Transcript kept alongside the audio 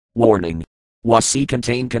Warning. Wasi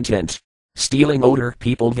contain content. Stealing odor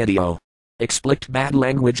people video. Explicit bad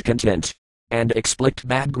language content. And explicit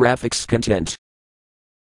bad graphics content.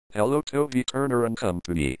 Hello Toby Turner and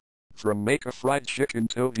Company. From Make a Fried Chicken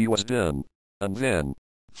Toby was done. And then,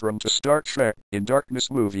 from To Star Trek in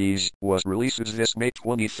Darkness movies was releases this May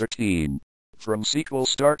 2013. From sequel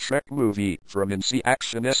Star Trek movie from NC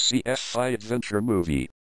Action SCFI Adventure movie.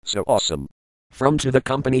 So awesome. From To the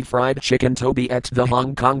Company Fried Chicken Toby at the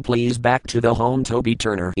Hong Kong please back to the home Toby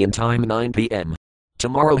Turner in time 9 p.m.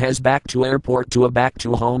 Tomorrow has back to airport to a back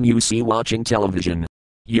to home you see watching television.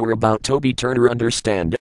 You're about Toby Turner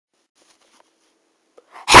understand?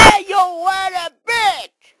 Hey yo, what a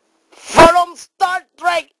bitch! From Star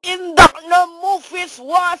Trek in the movies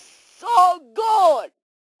was so good.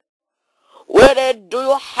 With it, do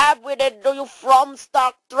you have with it, do you from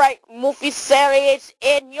Star Trek movie series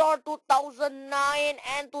in your 2009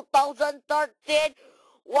 and 2013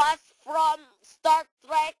 was from Star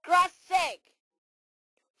Trek Classic.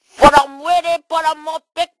 From with it, paramount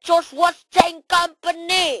pictures was chain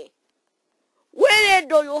company. With it,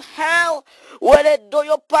 do you have, with it, do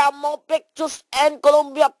you paramount pictures and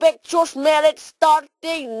Columbia Pictures marriage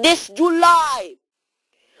starting this July.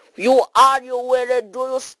 You argue whether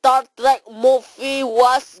do you Star Trek movie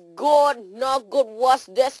was good, not good, was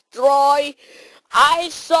destroyed. I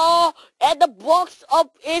saw at the box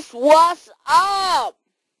office was up.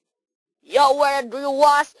 Yo, where do you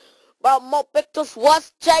watch? But more pictures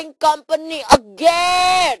was chain company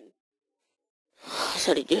again.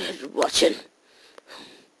 Sorry, you're watching.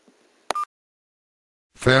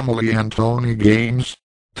 Family AntoniGames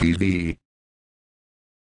TV.